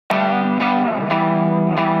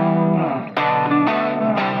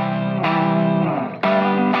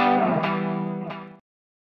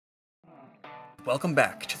welcome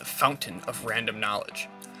back to the Fountain of Random Knowledge,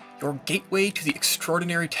 your gateway to the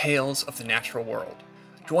extraordinary tales of the natural world.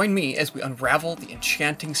 Join me as we unravel the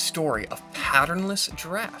enchanting story of patternless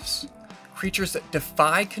giraffes, creatures that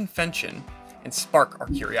defy convention and spark our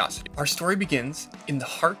curiosity. Our story begins in the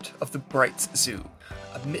heart of the Brights Zoo,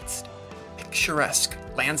 amidst picturesque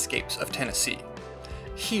landscapes of Tennessee.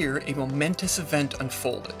 Here, a momentous event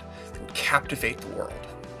unfolded that would captivate the world.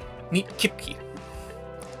 Meet Kipke,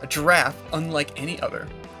 a giraffe unlike any other,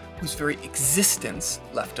 whose very existence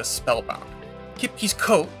left us spellbound. Kipke's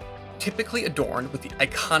coat, typically adorned with the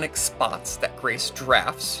iconic spots that grace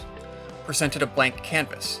giraffes, presented a blank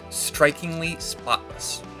canvas, strikingly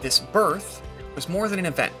spotless. This birth was more than an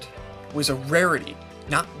event. It was a rarity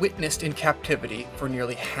not witnessed in captivity for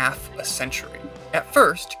nearly half a century. At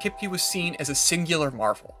first, Kipke was seen as a singular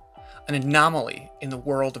marvel, an anomaly in the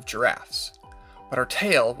world of giraffes. But our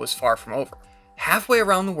tale was far from over. Halfway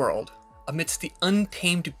around the world, amidst the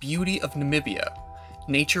untamed beauty of Namibia,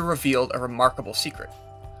 nature revealed a remarkable secret.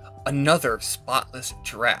 Another spotless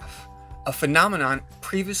giraffe, a phenomenon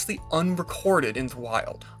previously unrecorded in the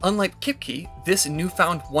wild. Unlike Kipke, this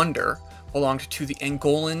newfound wonder belonged to the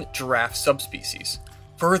Angolan giraffe subspecies,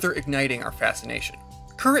 further igniting our fascination.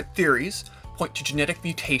 Current theories point to genetic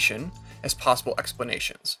mutation as possible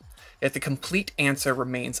explanations, yet the complete answer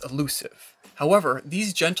remains elusive. However,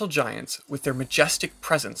 these gentle giants, with their majestic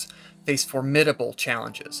presence, face formidable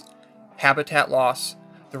challenges: habitat loss,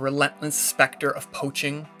 the relentless specter of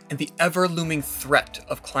poaching, and the ever-looming threat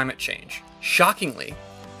of climate change. Shockingly,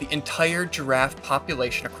 the entire giraffe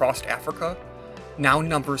population across Africa now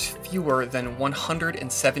numbers fewer than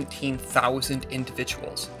 117,000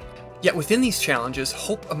 individuals. Yet within these challenges,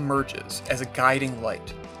 hope emerges as a guiding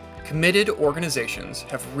light. Committed organizations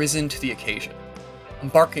have risen to the occasion,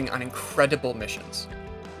 embarking on incredible missions.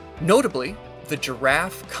 Notably, the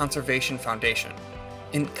Giraffe Conservation Foundation,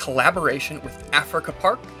 in collaboration with Africa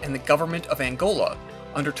Park and the government of Angola,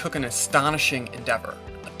 undertook an astonishing endeavor.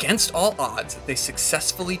 Against all odds, they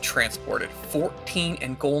successfully transported 14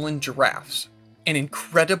 Angolan giraffes, an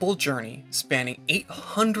incredible journey spanning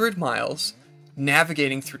 800 miles,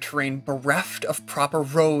 navigating through terrain bereft of proper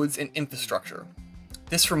roads and infrastructure.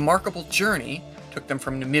 This remarkable journey took them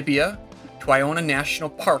from Namibia to Iona National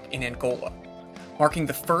Park in Angola, marking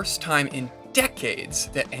the first time in decades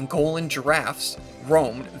that Angolan giraffes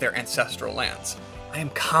roamed their ancestral lands. I am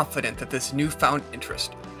confident that this newfound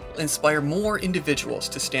interest will inspire more individuals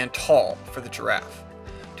to stand tall for the giraffe,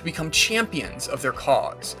 to become champions of their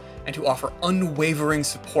cause, and to offer unwavering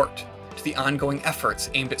support to the ongoing efforts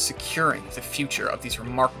aimed at securing the future of these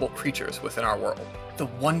remarkable creatures within our world. The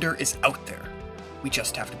wonder is out there. We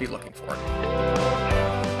just have to be looking for it.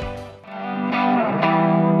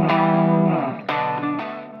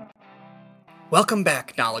 Welcome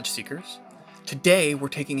back, knowledge seekers. Today we're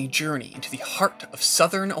taking a journey into the heart of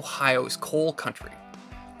southern Ohio's coal country,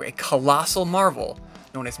 where a colossal marvel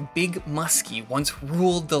known as Big Muskie once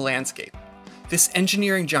ruled the landscape. This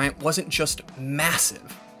engineering giant wasn't just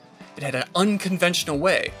massive, it had an unconventional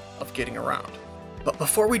way of getting around. But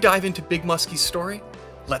before we dive into Big Muskie's story,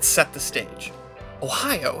 let's set the stage.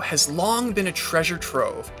 Ohio has long been a treasure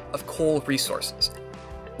trove of coal resources,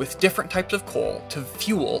 with different types of coal to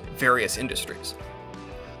fuel various industries.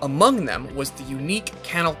 Among them was the unique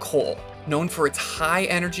cannel coal, known for its high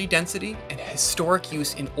energy density and historic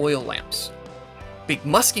use in oil lamps. Big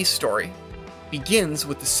Muskie's story begins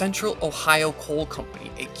with the Central Ohio Coal Company,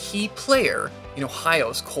 a key player in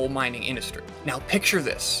Ohio's coal mining industry. Now picture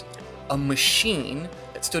this: a machine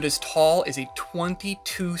that stood as tall as a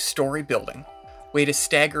 22-story building, weighed a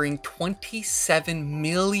staggering 27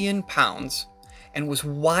 million pounds, and was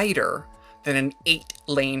wider than an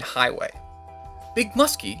 8-lane highway. Big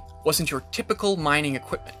Muskie wasn't your typical mining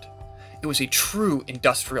equipment. It was a true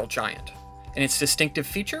industrial giant. And its distinctive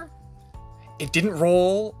feature? It didn't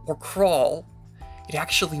roll or crawl, it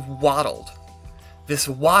actually waddled. This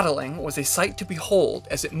waddling was a sight to behold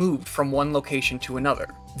as it moved from one location to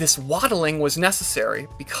another. This waddling was necessary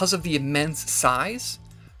because of the immense size.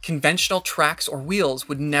 Conventional tracks or wheels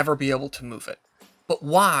would never be able to move it. But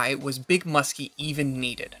why was Big Muskie even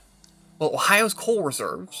needed? Well, Ohio's coal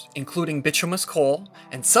reserves, including bituminous coal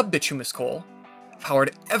and subbituminous coal,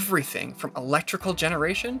 powered everything from electrical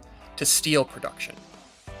generation to steel production.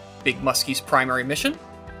 Big Muskie's primary mission?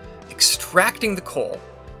 Extracting the coal,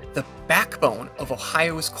 the backbone of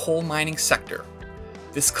Ohio's coal mining sector.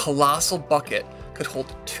 This colossal bucket could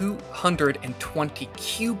hold 220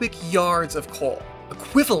 cubic yards of coal,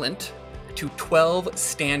 equivalent to 12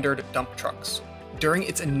 standard dump trucks. During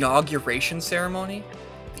its inauguration ceremony,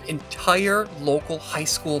 the entire local high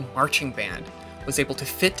school marching band was able to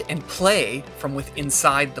fit and play from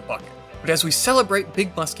inside the bucket. But as we celebrate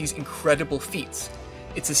Big Muskie's incredible feats,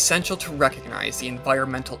 it's essential to recognize the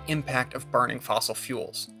environmental impact of burning fossil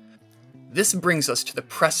fuels. This brings us to the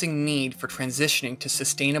pressing need for transitioning to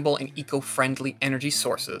sustainable and eco-friendly energy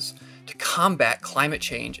sources to combat climate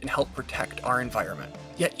change and help protect our environment.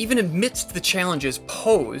 Yet even amidst the challenges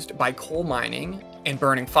posed by coal mining and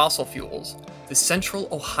burning fossil fuels, the Central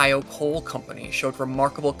Ohio Coal Company showed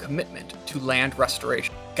remarkable commitment to land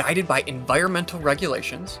restoration. Guided by environmental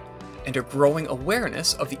regulations and a growing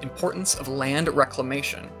awareness of the importance of land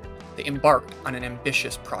reclamation, they embarked on an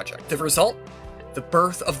ambitious project. The result? The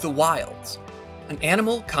birth of the Wilds, an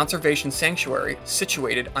animal conservation sanctuary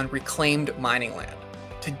situated on reclaimed mining land.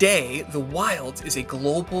 Today, the Wilds is a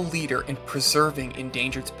global leader in preserving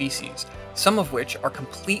endangered species, some of which are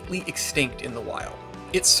completely extinct in the wild.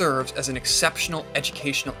 It serves as an exceptional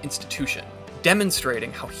educational institution,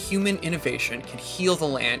 demonstrating how human innovation can heal the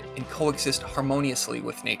land and coexist harmoniously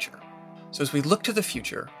with nature. So as we look to the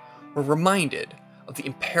future, we're reminded of the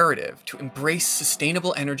imperative to embrace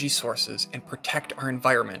sustainable energy sources and protect our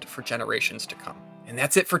environment for generations to come. And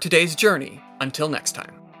that's it for today's journey. Until next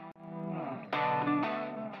time.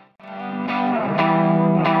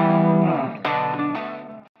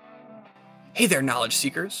 Hey there, knowledge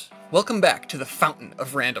seekers. Welcome back to the Fountain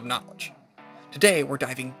of Random Knowledge. Today, we're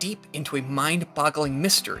diving deep into a mind-boggling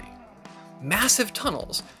mystery. Massive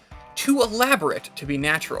tunnels, too elaborate to be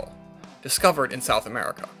natural, discovered in South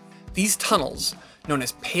America. These tunnels, known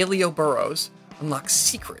as paleoburrows, unlock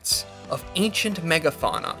secrets of ancient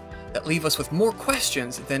megafauna that leave us with more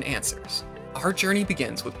questions than answers. Our journey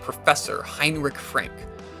begins with Professor Heinrich Frank,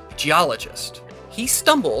 a geologist. He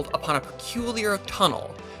stumbled upon a peculiar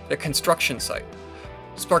tunnel at a construction site,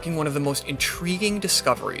 sparking one of the most intriguing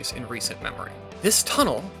discoveries in recent memory. This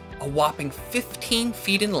tunnel, a whopping 15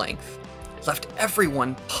 feet in length, left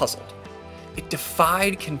everyone puzzled. It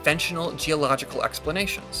defied conventional geological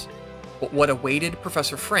explanations. But what awaited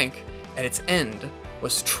Professor Frank at its end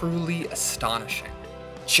was truly astonishing.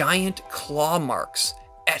 Giant claw marks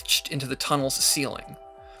etched into the tunnel's ceiling.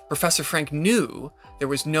 Professor Frank knew there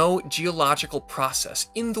was no geological process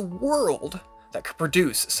in the world that could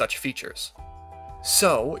produce such features.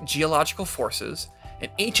 So, geological forces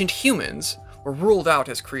and ancient humans were ruled out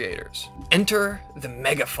as creators. Enter the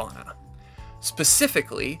megafauna,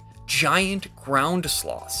 specifically giant ground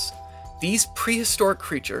sloths. These prehistoric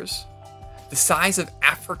creatures, the size of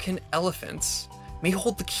African elephants, may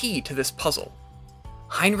hold the key to this puzzle.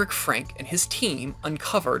 Heinrich Frank and his team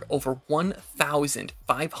uncovered over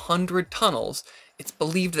 1,500 tunnels. It's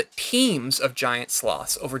believed that teams of giant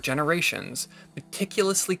sloths over generations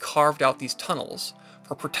meticulously carved out these tunnels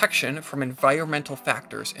for protection from environmental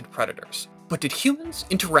factors and predators. But did humans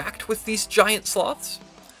interact with these giant sloths?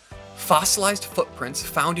 Fossilized footprints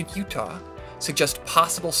found in Utah suggest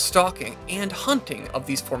possible stalking and hunting of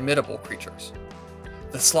these formidable creatures.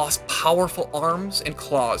 The sloth's powerful arms and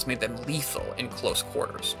claws made them lethal in close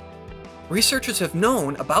quarters. Researchers have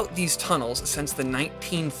known about these tunnels since the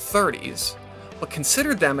 1930s, but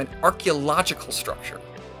considered them an archaeological structure.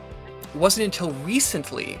 It wasn't until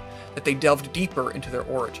recently that they delved deeper into their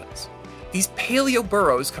origins. These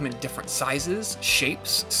paleoburrows come in different sizes,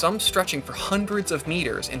 shapes, some stretching for hundreds of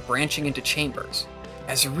meters and branching into chambers.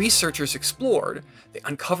 As researchers explored, they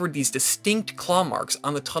uncovered these distinct claw marks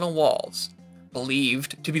on the tunnel walls,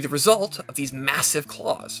 believed to be the result of these massive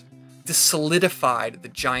claws. This solidified the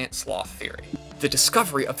giant sloth theory. The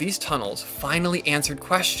discovery of these tunnels finally answered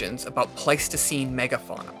questions about Pleistocene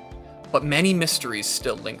megafauna, but many mysteries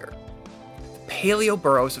still linger. The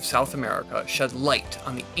paleoburrows of South America shed light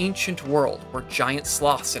on the ancient world where giant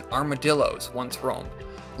sloths and armadillos once roamed,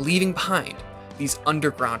 leaving behind these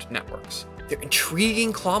underground networks. Their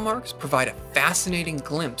intriguing claw marks provide a fascinating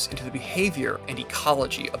glimpse into the behavior and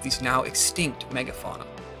ecology of these now extinct megafauna,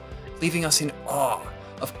 leaving us in awe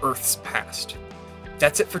of Earth's past.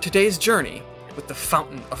 That's it for today's journey with the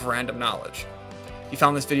Fountain of Random Knowledge. If you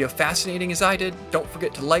found this video fascinating as I did, don't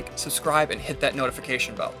forget to like, subscribe, and hit that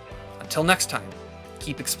notification bell. Until next time,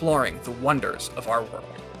 keep exploring the wonders of our world.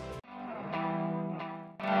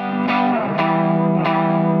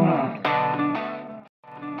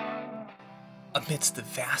 Amidst the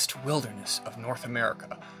vast wilderness of North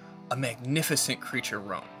America, a magnificent creature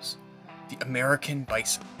roams, the American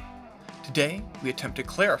bison. Today, we attempt to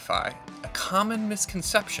clarify a common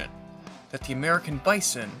misconception that the American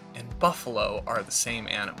bison and buffalo are the same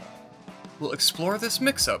animal. We'll explore this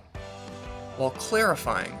mix-up while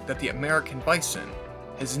clarifying that the American bison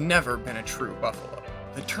has never been a true buffalo.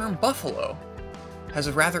 The term buffalo has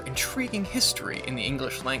a rather intriguing history in the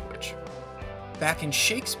English language. Back in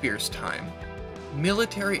Shakespeare's time,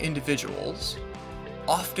 Military individuals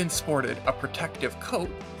often sported a protective coat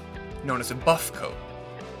known as a buff coat.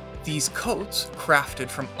 These coats, crafted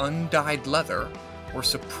from undyed leather, were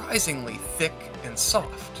surprisingly thick and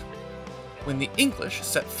soft. When the English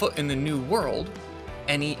set foot in the New World,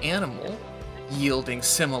 any animal yielding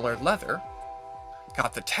similar leather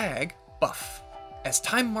got the tag buff. As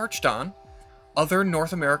time marched on, other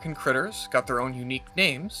North American critters got their own unique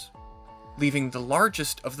names, leaving the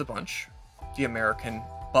largest of the bunch, the American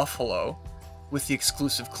buffalo, with the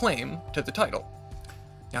exclusive claim to the title.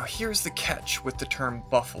 Now here's the catch with the term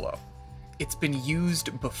buffalo. It's been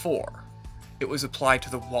used before. It was applied to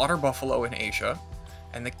the water buffalo in Asia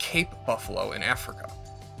and the Cape buffalo in Africa.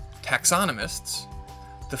 Taxonomists,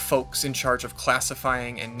 the folks in charge of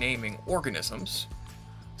classifying and naming organisms,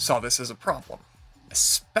 saw this as a problem,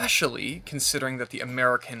 especially considering that the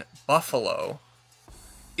American buffalo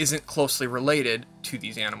isn't closely related to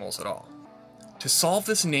these animals at all. To solve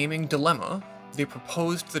this naming dilemma, they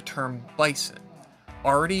proposed the term bison,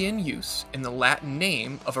 already in use in the Latin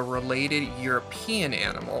name of a related European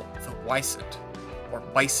animal, the wisent, or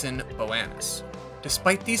Bison boanus.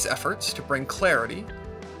 Despite these efforts to bring clarity,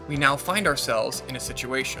 we now find ourselves in a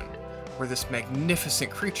situation where this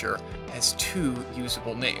magnificent creature has two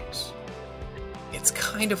usable names. It's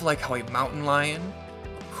kind of like how a mountain lion,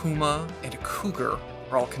 a puma, and a cougar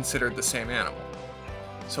are all considered the same animal.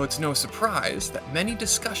 So it's no surprise that many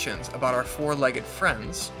discussions about our four-legged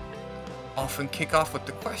friends often kick off with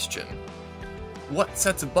the question, what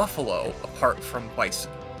sets a buffalo apart from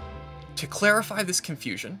bison? To clarify this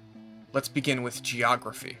confusion, let's begin with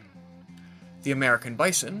geography. The American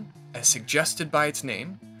bison, as suggested by its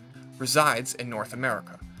name, resides in North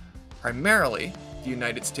America, primarily the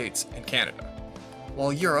United States and Canada.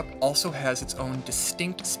 While Europe also has its own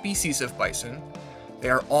distinct species of bison, they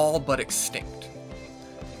are all but extinct.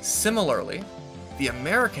 Similarly, the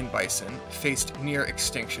American bison faced near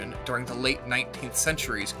extinction during the late 19th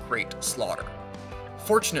century's Great Slaughter.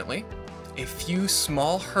 Fortunately, a few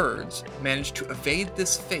small herds managed to evade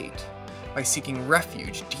this fate by seeking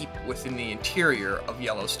refuge deep within the interior of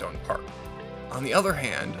Yellowstone Park. On the other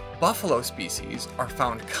hand, buffalo species are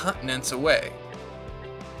found continents away,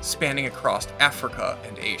 spanning across Africa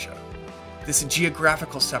and Asia. This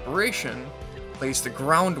geographical separation lays the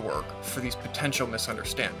groundwork for these potential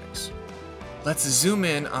misunderstandings. Let's zoom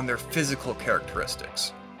in on their physical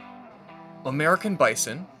characteristics. American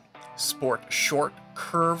bison sport short,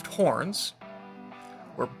 curved horns,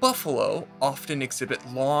 where buffalo often exhibit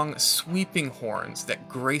long, sweeping horns that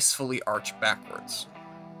gracefully arch backwards.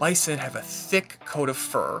 Bison have a thick coat of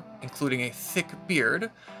fur, including a thick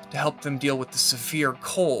beard, to help them deal with the severe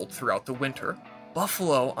cold throughout the winter.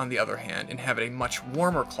 Buffalo, on the other hand, inhabit a much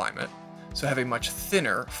warmer climate, so have a much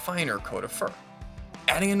thinner, finer coat of fur.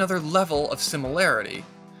 Adding another level of similarity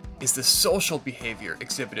is the social behavior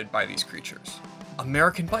exhibited by these creatures.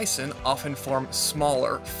 American bison often form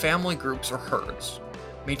smaller family groups or herds,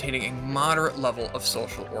 maintaining a moderate level of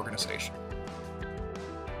social organization.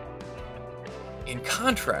 In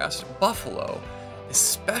contrast, buffalo,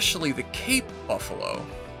 especially the Cape buffalo,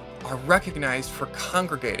 are recognized for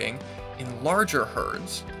congregating in larger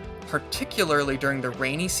herds, particularly during the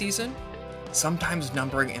rainy season, sometimes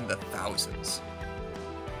numbering in the thousands.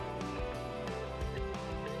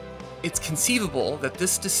 It's conceivable that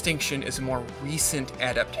this distinction is a more recent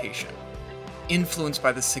adaptation, influenced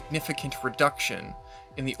by the significant reduction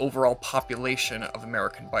in the overall population of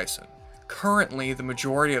American bison. Currently, the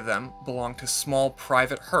majority of them belong to small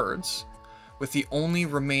private herds, with the only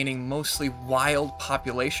remaining mostly wild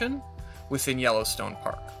population within Yellowstone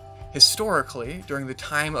Park. Historically, during the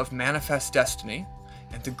time of Manifest Destiny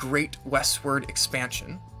and the Great Westward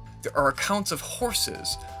Expansion, there are accounts of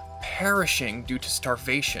horses perishing due to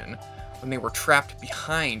starvation when they were trapped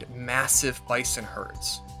behind massive bison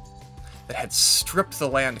herds that had stripped the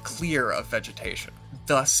land clear of vegetation.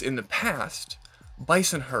 Thus, in the past,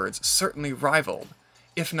 bison herds certainly rivaled,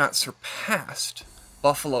 if not surpassed,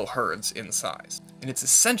 buffalo herds in size. And it's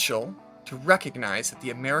essential to recognize that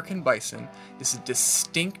the American bison is a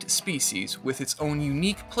distinct species with its own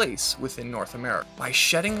unique place within North America. By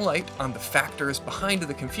shedding light on the factors behind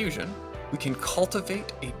the confusion, we can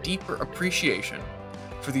cultivate a deeper appreciation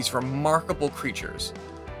for these remarkable creatures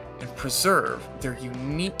and preserve their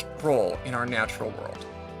unique role in our natural world.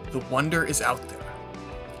 The wonder is out there.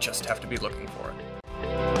 We just have to be looking for it.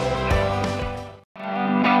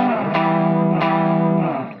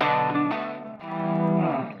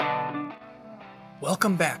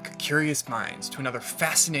 Welcome back, curious minds, to another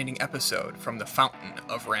fascinating episode from the Fountain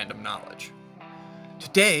of Random Knowledge.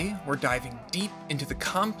 Today, we're diving deep into the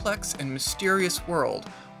complex and mysterious world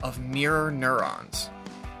of mirror neurons.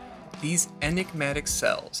 These enigmatic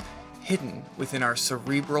cells hidden within our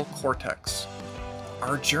cerebral cortex.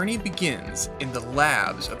 Our journey begins in the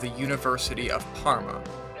labs of the University of Parma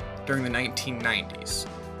during the 1990s.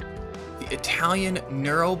 The Italian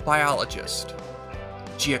neurobiologist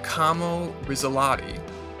Giacomo Rizzolatti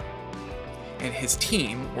and his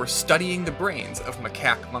team were studying the brains of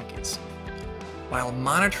macaque monkeys. While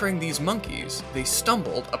monitoring these monkeys, they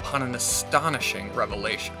stumbled upon an astonishing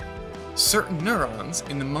revelation. Certain neurons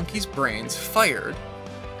in the monkeys' brains fired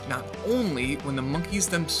not only when the monkeys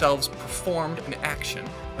themselves performed an action,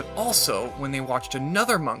 but also when they watched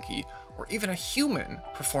another monkey or even a human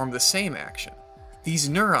perform the same action. These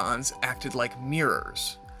neurons acted like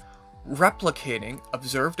mirrors, replicating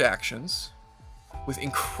observed actions with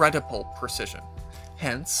incredible precision.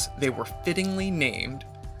 Hence, they were fittingly named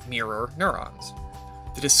mirror neurons.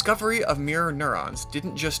 The discovery of mirror neurons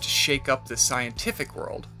didn't just shake up the scientific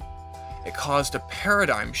world, it caused a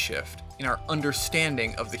paradigm shift in our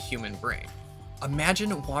understanding of the human brain.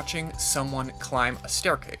 Imagine watching someone climb a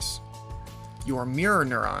staircase. Your mirror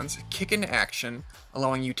neurons kick into action,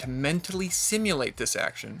 allowing you to mentally simulate this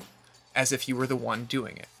action as if you were the one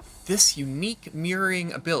doing it. This unique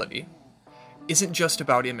mirroring ability isn't just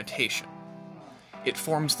about imitation. It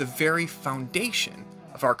forms the very foundation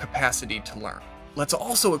of our capacity to learn. Let's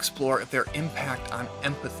also explore their impact on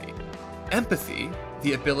empathy. Empathy,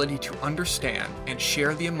 the ability to understand and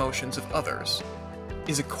share the emotions of others,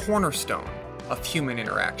 is a cornerstone of human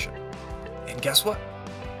interaction. And guess what?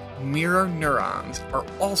 Mirror neurons are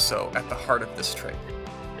also at the heart of this trait.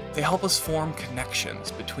 They help us form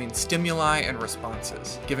connections between stimuli and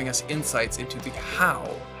responses, giving us insights into the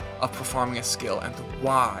how of performing a skill and the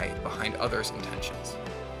why behind others' intentions.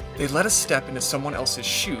 They let us step into someone else's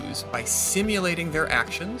shoes by simulating their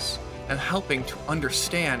actions and helping to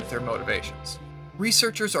understand their motivations.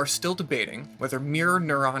 Researchers are still debating whether mirror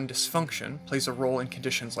neuron dysfunction plays a role in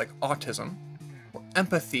conditions like autism, or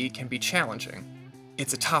empathy can be challenging.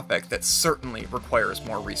 It's a topic that certainly requires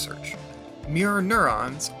more research. Mirror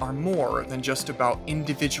neurons are more than just about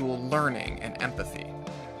individual learning and empathy.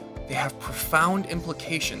 They have profound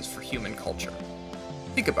implications for human culture.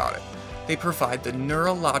 Think about it. They provide the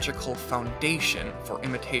neurological foundation for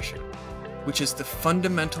imitation, which is the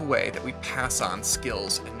fundamental way that we pass on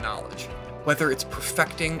skills and knowledge. Whether it's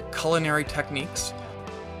perfecting culinary techniques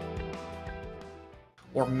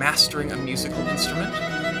or mastering a musical instrument,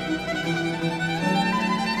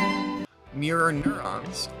 mirror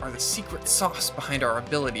neurons are the secret sauce behind our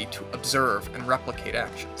ability to observe and replicate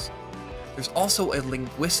actions. There's also a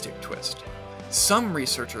linguistic twist. Some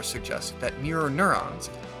researchers suggest that mirror neurons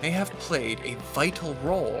may have played a vital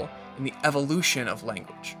role in the evolution of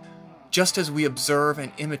language. Just as we observe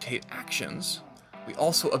and imitate actions, we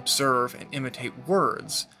also observe and imitate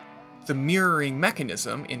words. The mirroring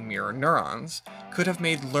mechanism in mirror neurons could have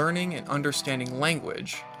made learning and understanding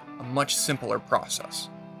language a much simpler process,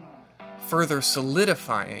 further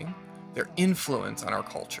solidifying their influence on our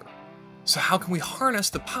culture. So how can we harness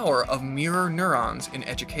the power of mirror neurons in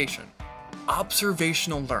education?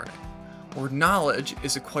 Observational learning, where knowledge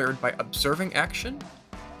is acquired by observing action,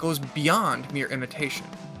 goes beyond mere imitation.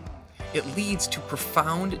 It leads to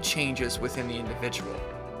profound changes within the individual.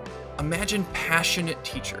 Imagine passionate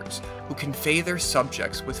teachers who convey their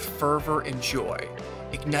subjects with fervor and joy,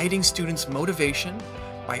 igniting students' motivation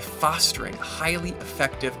by fostering highly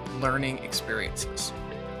effective learning experiences.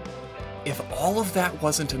 If all of that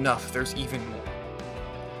wasn't enough, there's even more.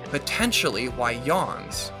 Potentially why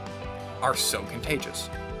yawns are so contagious.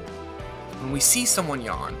 When we see someone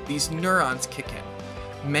yawn, these neurons kick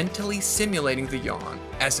in, mentally simulating the yawn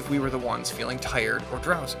as if we were the ones feeling tired or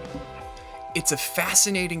drowsy. It's a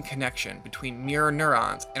fascinating connection between mirror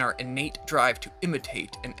neurons and our innate drive to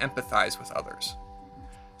imitate and empathize with others.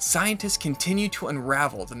 Scientists continue to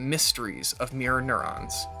unravel the mysteries of mirror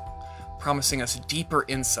neurons, promising us deeper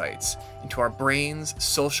insights into our brains,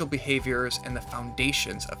 social behaviors, and the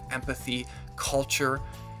foundations of empathy, culture,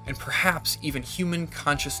 and perhaps even human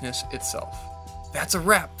consciousness itself. That's a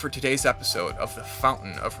wrap for today's episode of The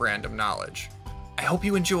Fountain of Random Knowledge. I hope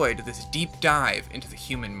you enjoyed this deep dive into the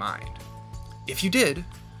human mind. If you did,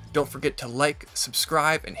 don't forget to like,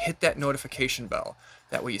 subscribe, and hit that notification bell.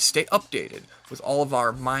 That way you stay updated with all of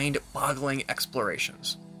our mind-boggling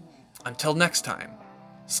explorations. Until next time,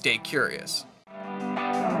 stay curious.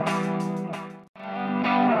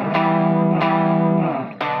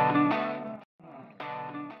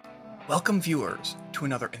 Welcome viewers to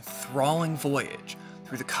another enthralling voyage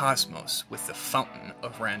through the cosmos with the Fountain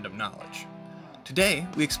of Random Knowledge. Today,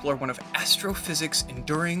 we explore one of astrophysics'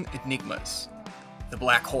 enduring enigmas, the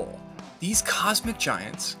black hole. These cosmic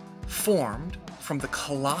giants, formed from the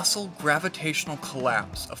colossal gravitational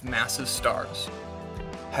collapse of massive stars,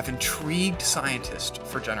 have intrigued scientists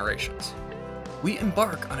for generations. We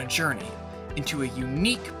embark on a journey into a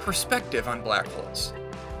unique perspective on black holes,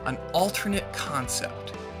 an alternate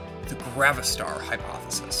concept, the Gravastar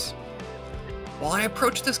hypothesis. While I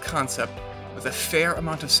approach this concept with a fair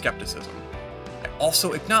amount of skepticism, I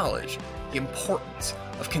also acknowledge the importance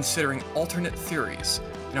of considering alternate theories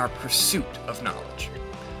in our pursuit of knowledge.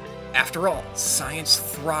 After all, science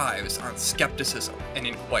thrives on skepticism and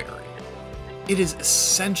inquiry. It is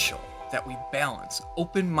essential that we balance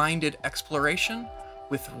open-minded exploration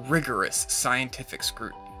with rigorous scientific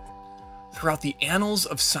scrutiny. Throughout the annals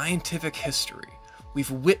of scientific history,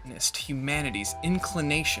 we've witnessed humanity's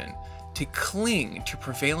inclination to cling to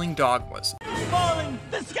prevailing dogmas. It's falling!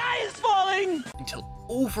 The sky is falling! Until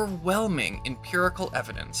overwhelming empirical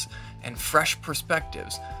evidence and fresh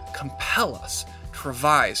perspectives compel us to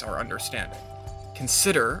revise our understanding.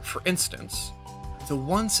 Consider, for instance, the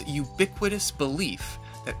once ubiquitous belief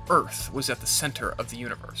that Earth was at the center of the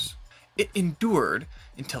universe. It endured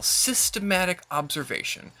until systematic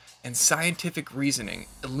observation and scientific reasoning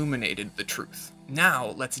illuminated the truth.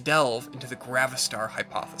 Now let's delve into the Gravastar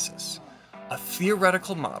hypothesis, a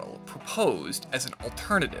theoretical model proposed as an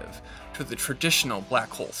alternative to the traditional black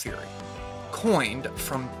hole theory. Coined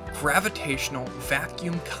from gravitational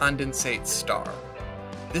vacuum condensate star,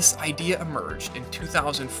 this idea emerged in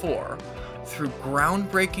 2004 through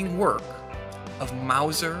groundbreaking work of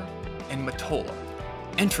Mauser and Mottola.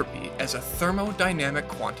 Entropy as a thermodynamic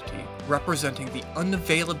quantity representing the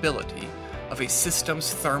unavailability of a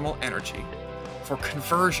system's thermal energy for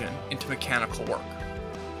conversion into mechanical work.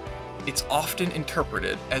 It's often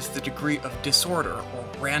interpreted as the degree of disorder or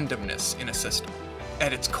randomness in a system.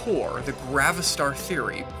 At its core, the Gravastar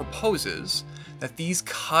theory proposes that these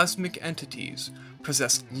cosmic entities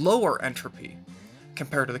possess lower entropy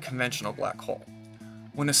compared to the conventional black hole.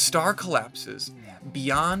 When a star collapses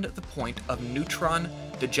beyond the point of neutron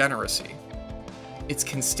degeneracy, its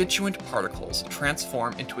constituent particles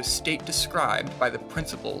transform into a state described by the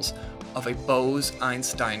principles of a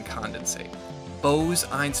Bose-Einstein condensate.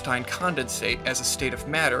 Bose-Einstein condensate as a state of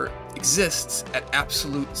matter exists at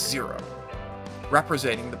absolute zero,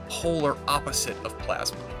 representing the polar opposite of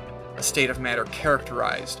plasma, a state of matter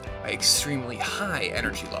characterized by extremely high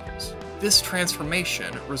energy levels. This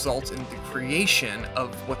transformation results in the creation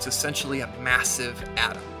of what's essentially a massive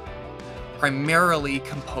atom, primarily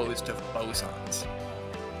composed of bosons,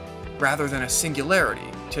 rather than a singularity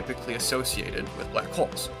typically associated with black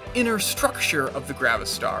holes. Inner structure of the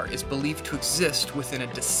Gravastar is believed to exist within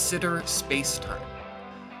a de Sitter spacetime,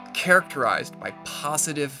 characterized by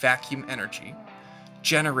positive vacuum energy,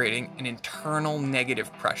 generating an internal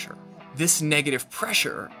negative pressure. This negative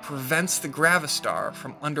pressure prevents the Gravastar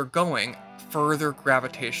from undergoing further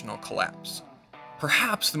gravitational collapse.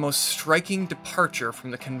 Perhaps the most striking departure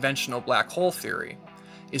from the conventional black hole theory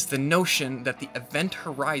is the notion that the event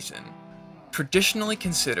horizon, traditionally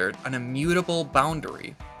considered an immutable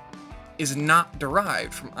boundary, is not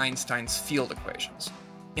derived from Einstein's field equations.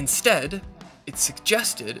 Instead, it's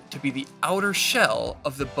suggested to be the outer shell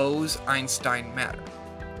of the Bose-Einstein matter.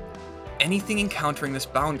 Anything encountering this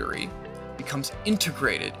boundary becomes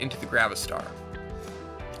integrated into the Gravastar,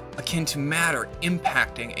 akin to matter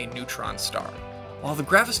impacting a neutron star. While the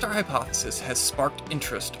Gravastar hypothesis has sparked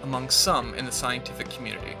interest among some in the scientific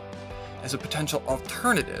community as a potential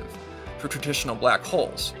alternative to traditional black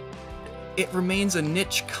holes, it remains a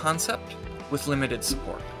niche concept with limited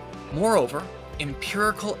support. Moreover,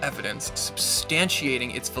 empirical evidence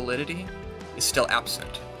substantiating its validity is still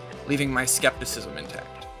absent, leaving my skepticism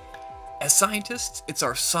intact. As scientists, it's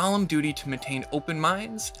our solemn duty to maintain open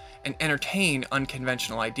minds and entertain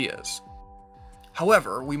unconventional ideas.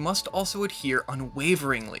 However, we must also adhere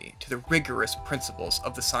unwaveringly to the rigorous principles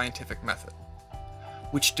of the scientific method,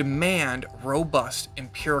 which demand robust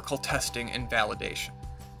empirical testing and validation.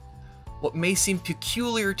 What may seem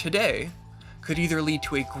peculiar today could either lead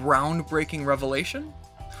to a groundbreaking revelation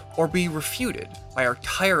or be refuted by our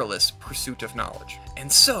tireless pursuit of knowledge.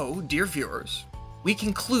 And so, dear viewers, we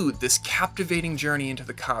conclude this captivating journey into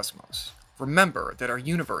the cosmos. Remember that our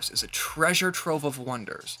universe is a treasure trove of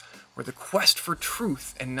wonders, where the quest for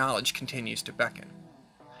truth and knowledge continues to beckon.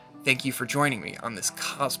 Thank you for joining me on this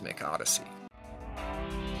cosmic odyssey.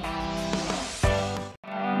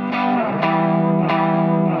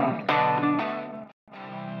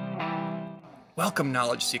 Welcome,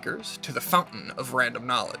 knowledge seekers, to the fountain of random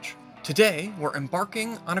knowledge. Today, we're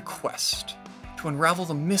embarking on a quest to unravel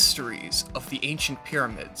the mysteries of the ancient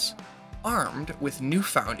pyramids, armed with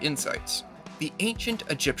newfound insights. The ancient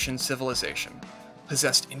Egyptian civilization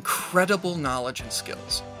possessed incredible knowledge and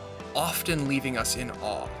skills, often leaving us in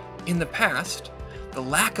awe. In the past, the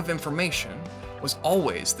lack of information was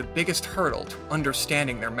always the biggest hurdle to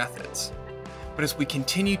understanding their methods. But as we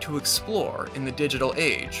continue to explore in the digital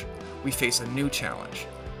age, we face a new challenge,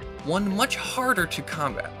 one much harder to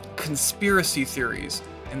combat: conspiracy theories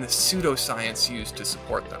and the pseudoscience used to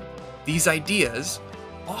support them. These ideas,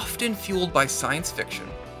 often fueled by science fiction,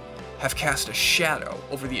 have cast a shadow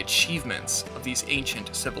over the achievements of these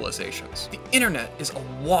ancient civilizations. The internet is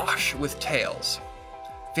awash with tales,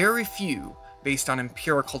 very few based on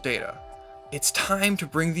empirical data. It's time to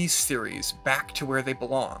bring these theories back to where they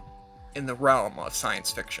belong, in the realm of science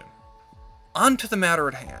fiction. On to the matter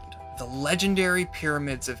at hand, the legendary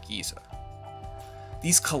pyramids of Giza.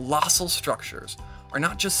 These colossal structures are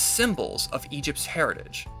not just symbols of Egypt's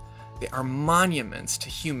heritage, they are monuments to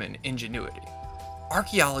human ingenuity.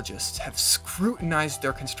 Archaeologists have scrutinized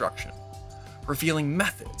their construction, revealing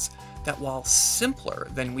methods that, while simpler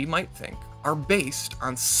than we might think, are based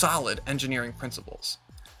on solid engineering principles.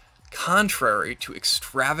 Contrary to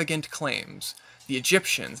extravagant claims, the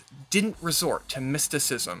Egyptians didn't resort to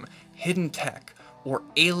mysticism, hidden tech, or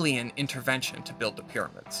alien intervention to build the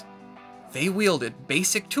pyramids. They wielded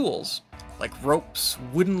basic tools like ropes,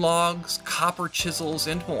 wooden logs, copper chisels,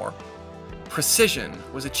 and more. Precision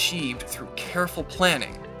was achieved through careful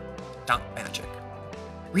planning, not magic.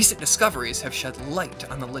 Recent discoveries have shed light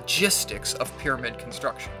on the logistics of pyramid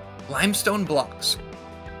construction. Limestone blocks,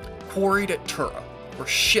 quarried at Tura, were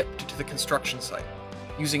shipped to the construction site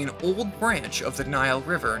using an old branch of the Nile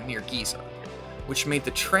River near Giza, which made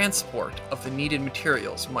the transport of the needed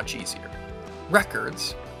materials much easier.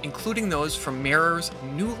 Records, including those from Merer's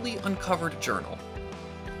newly uncovered journal,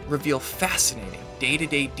 reveal fascinating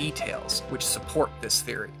day-to-day details which support this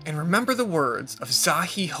theory. And remember the words of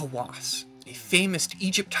Zahi Hawass, a famous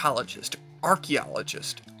Egyptologist,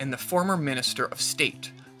 archaeologist, and the former Minister of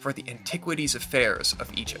State for the Antiquities Affairs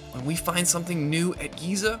of Egypt. When we find something new at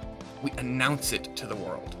Giza, we announce it to the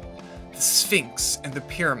world. The Sphinx and the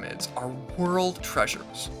pyramids are world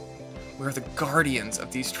treasures. We are the guardians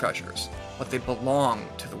of these treasures, but they belong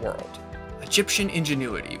to the world. Egyptian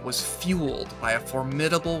ingenuity was fueled by a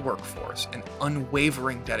formidable workforce and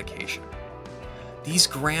unwavering dedication. These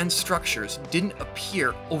grand structures didn't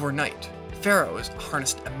appear overnight. Pharaohs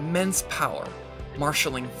harnessed immense power,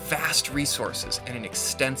 marshaling vast resources and an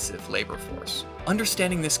extensive labor force.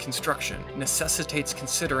 Understanding this construction necessitates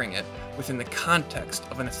considering it within the context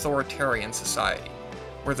of an authoritarian society,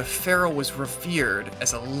 where the pharaoh was revered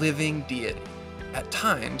as a living deity. At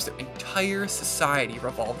times, their entire society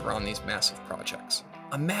revolved around these massive projects.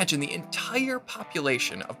 Imagine the entire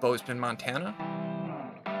population of Bozeman, Montana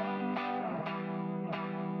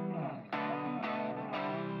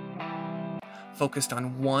focused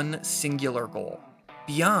on one singular goal.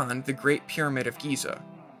 Beyond the Great Pyramid of Giza,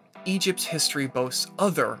 Egypt's history boasts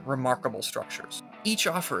other remarkable structures. Each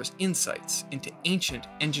offers insights into ancient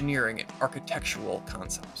engineering and architectural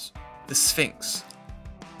concepts. The Sphinx,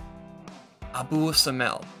 Abu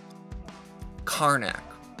Simbel, Karnak,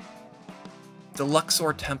 the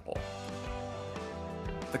Luxor Temple,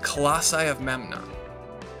 the Colossi of Memnon.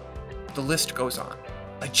 The list goes on.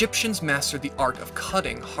 Egyptians mastered the art of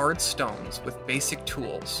cutting hard stones with basic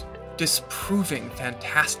tools, disproving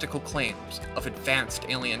fantastical claims of advanced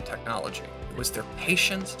alien technology. It was their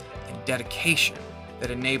patience and dedication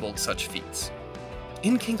that enabled such feats.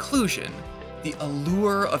 In conclusion, the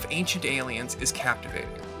allure of ancient aliens is captivating,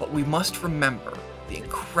 but we must remember the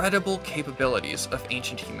incredible capabilities of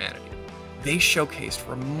ancient humanity. They showcased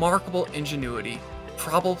remarkable ingenuity,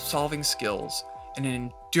 problem-solving skills, and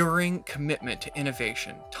an enduring commitment to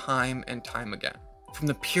innovation time and time again. From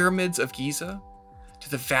the pyramids of Giza to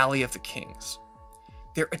the Valley of the Kings,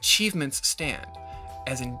 their achievements stand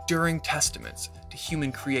as enduring testaments to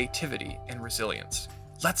human creativity and resilience.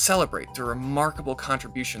 Let's celebrate the remarkable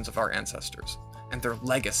contributions of our ancestors and their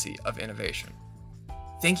legacy of innovation.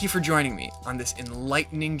 Thank you for joining me on this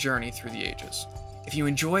enlightening journey through the ages. If you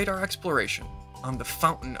enjoyed our exploration on the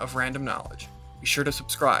fountain of random knowledge, be sure to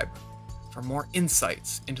subscribe for more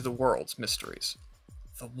insights into the world's mysteries.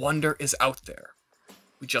 The wonder is out there.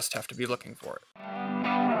 We just have to be looking for it.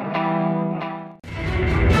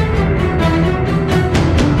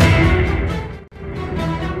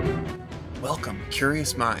 Welcome,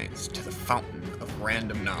 curious minds, to the fountain of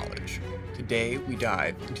random knowledge. Today, we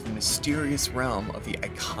dive into the mysterious realm of the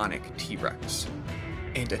iconic T-Rex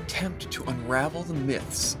and attempt to unravel the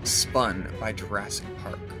myths spun by Jurassic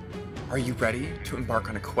Park. Are you ready to embark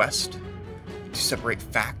on a quest to separate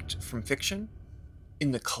fact from fiction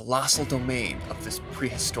in the colossal domain of this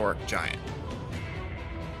prehistoric giant.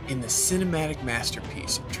 In the cinematic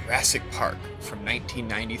masterpiece Jurassic Park from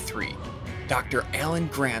 1993, Dr. Alan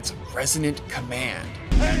Grant's resonant command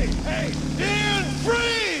Ian,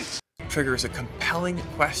 freeze! triggers a compelling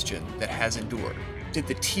question that has endured. Did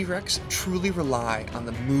the T-Rex truly rely on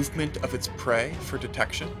the movement of its prey for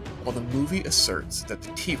detection? While the movie asserts that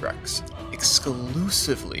the T-Rex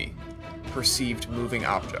exclusively perceived moving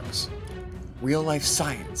objects, real-life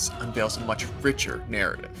science unveils a much richer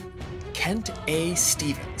narrative. Kent A.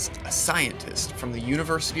 Stevens, a scientist from the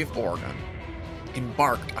University of Oregon,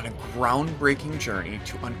 embarked on a groundbreaking journey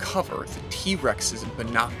to uncover the T-Rex's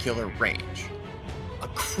binocular range, a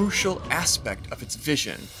crucial aspect of its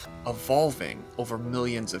vision evolving over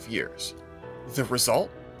millions of years. The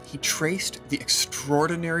result? He traced the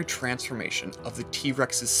extraordinary transformation of the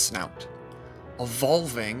T-Rex's snout,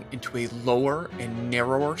 evolving into a lower and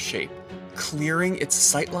narrower shape, clearing its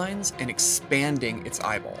sightlines and expanding its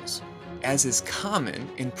eyeballs. As is common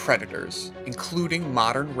in predators, including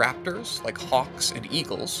modern raptors like hawks and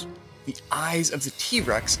eagles, the eyes of the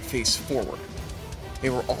T-Rex face forward.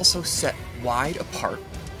 They were also set wide apart,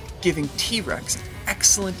 giving T-Rex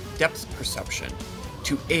excellent depth perception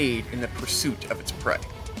to aid in the pursuit of its prey.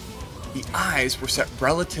 The eyes were set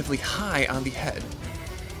relatively high on the head,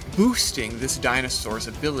 boosting this dinosaur's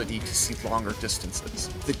ability to see longer distances.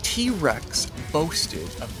 The T-Rex boasted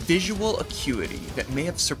a visual acuity that may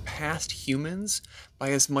have surpassed humans by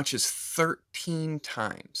as much as 13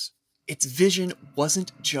 times. Its vision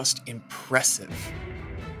wasn't just impressive.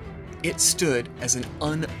 It stood as an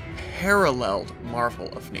unparalleled marvel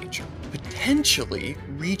of nature, potentially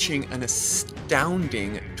reaching an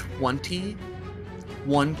astounding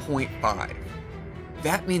 21.5.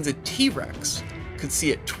 That means a T-Rex could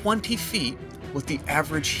see at 20 feet what the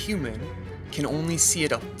average human can only see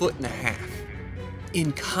at 1.5 feet.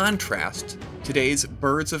 In contrast, today's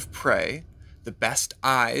birds of prey, the best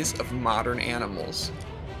eyes of modern animals,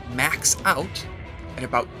 max out at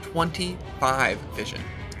about 25 vision.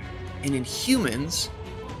 And in humans,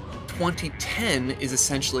 2010 is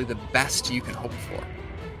essentially the best you can hope for.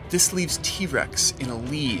 This leaves T-Rex in a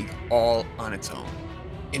league all on its own.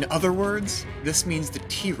 In other words, this means the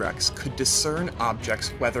T-Rex could discern objects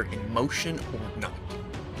whether in motion or not.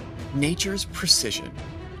 Nature's precision,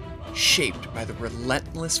 shaped by the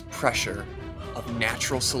relentless pressure of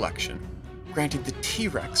natural selection, granted the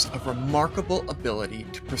T-Rex a remarkable ability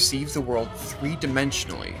to perceive the world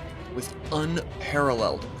three-dimensionally with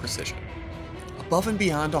unparalleled precision. Above and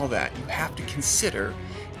beyond all that, you have to consider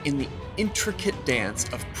in the intricate dance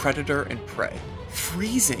of predator and prey.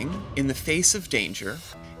 Freezing in the face of danger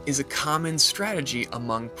is a common strategy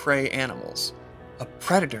among prey animals. A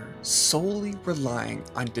predator solely relying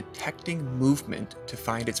on detecting movement to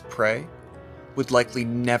find its prey would likely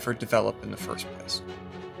never develop in the first place.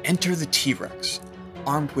 Enter the T-Rex,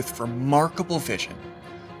 armed with remarkable vision,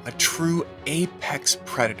 a true apex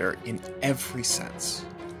predator in every sense.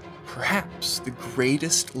 Perhaps the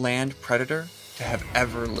greatest land predator to have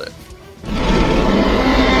ever lived.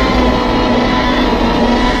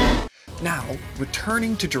 Now,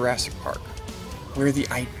 returning to Jurassic Park, where the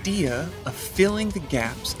idea of filling the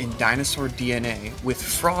gaps in dinosaur DNA with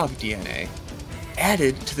frog DNA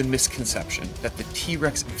added to the misconception that the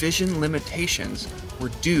T-Rex vision limitations were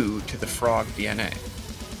due to the frog DNA.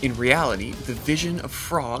 In reality, the vision of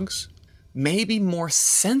frogs may be more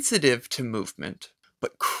sensitive to movement,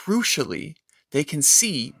 but crucially, they can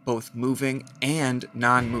see both moving and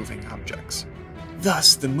non-moving objects.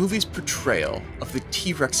 Thus, the movie's portrayal of the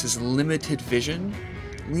T-Rex's limited vision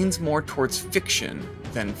leans more towards fiction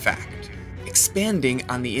than fact. Expanding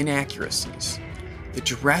on the inaccuracies, the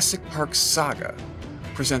Jurassic Park saga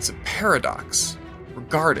presents a paradox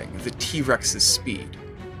regarding the T-Rex's speed.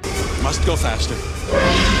 Must go faster.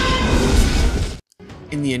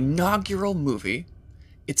 In the inaugural movie,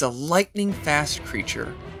 it's a lightning-fast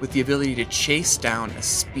creature with the ability to chase down a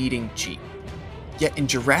speeding Jeep. Yet in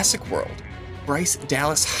Jurassic World, Bryce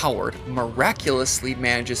Dallas Howard miraculously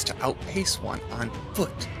manages to outpace one on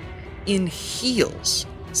foot, in heels.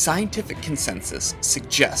 Scientific consensus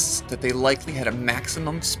suggests that they likely had a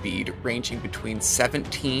maximum speed ranging between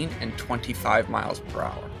 17 and 25 miles per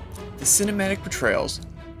hour. The cinematic portrayals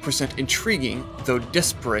present intriguing, though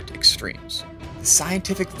disparate, extremes. The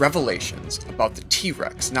scientific revelations about the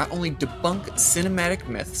T-Rex not only debunk cinematic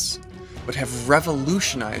myths, but have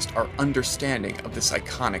revolutionized our understanding of this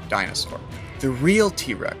iconic dinosaur. The real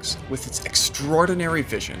T-Rex, with its extraordinary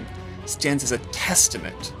vision, stands as a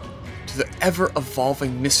testament to the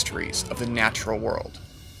ever-evolving mysteries of the natural world,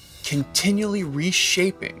 continually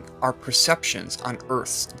reshaping our perceptions on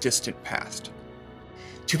Earth's distant past.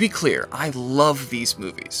 To be clear, I love these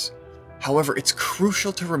movies. However, it's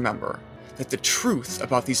crucial to remember that the truth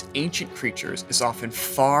about these ancient creatures is often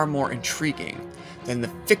far more intriguing than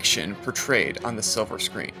the fiction portrayed on the silver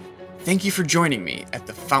screen. Thank you for joining me at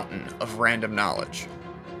the Fountain of Random Knowledge.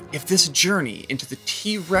 If this journey into the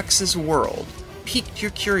T-Rex's world piqued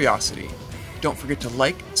your curiosity, don't forget to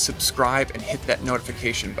like, subscribe, and hit that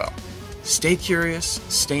notification bell. Stay curious,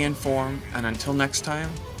 stay informed, and until next time,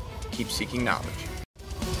 keep seeking knowledge.